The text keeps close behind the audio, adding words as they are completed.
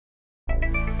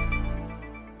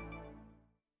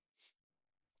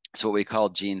So what we call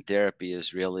gene therapy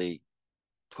is really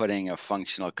putting a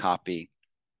functional copy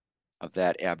of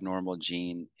that abnormal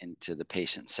gene into the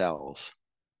patient's cells.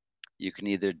 You can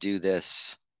either do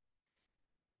this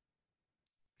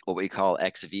what we call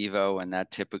ex vivo, and that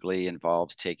typically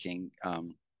involves taking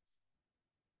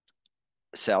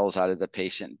cells out of the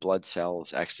patient, blood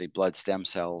cells, actually blood stem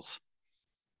cells,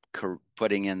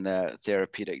 putting in the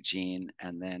therapeutic gene,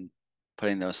 and then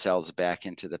putting those cells back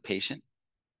into the patient.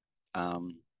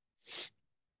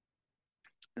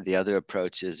 The other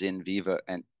approach is in vivo,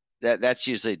 and that's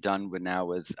usually done now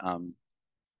with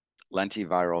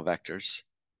lentiviral vectors.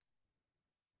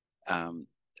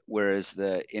 Whereas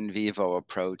the in vivo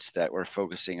approach that we're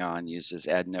focusing on uses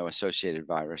adeno-associated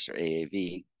virus, or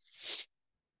AAV.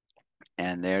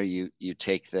 And there you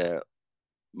take the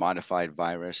modified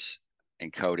virus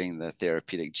encoding the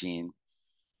therapeutic gene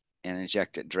and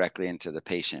inject it directly into the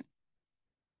patient.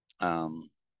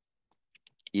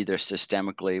 Either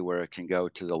systemically, where it can go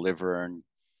to the liver and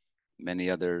many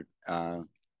other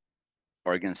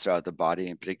organs throughout the body,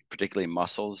 and particularly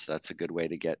muscles. That's a good way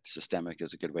to get systemic,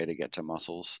 is a good way to get to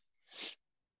muscles.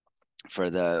 For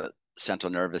the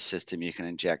central nervous system, you can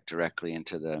inject directly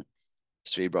into the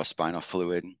cerebrospinal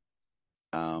fluid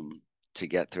to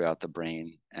get throughout the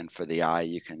brain. And for the eye,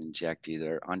 you can inject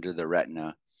either under the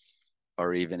retina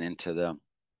or even into the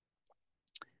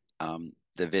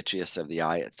vitreous of the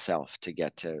eye itself to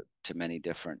get to many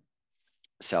different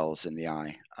cells in the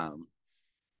eye.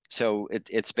 So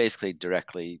it's basically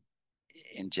directly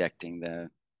injecting the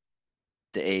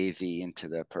AAV into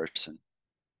the person.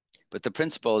 But the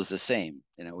principle is the same.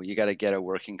 You got to get a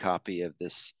working copy of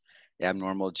this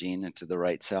abnormal gene into the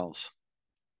right cells.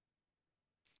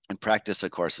 In practice,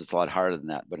 of course, it's a lot harder than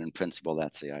that, but in principle,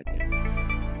 that's the idea.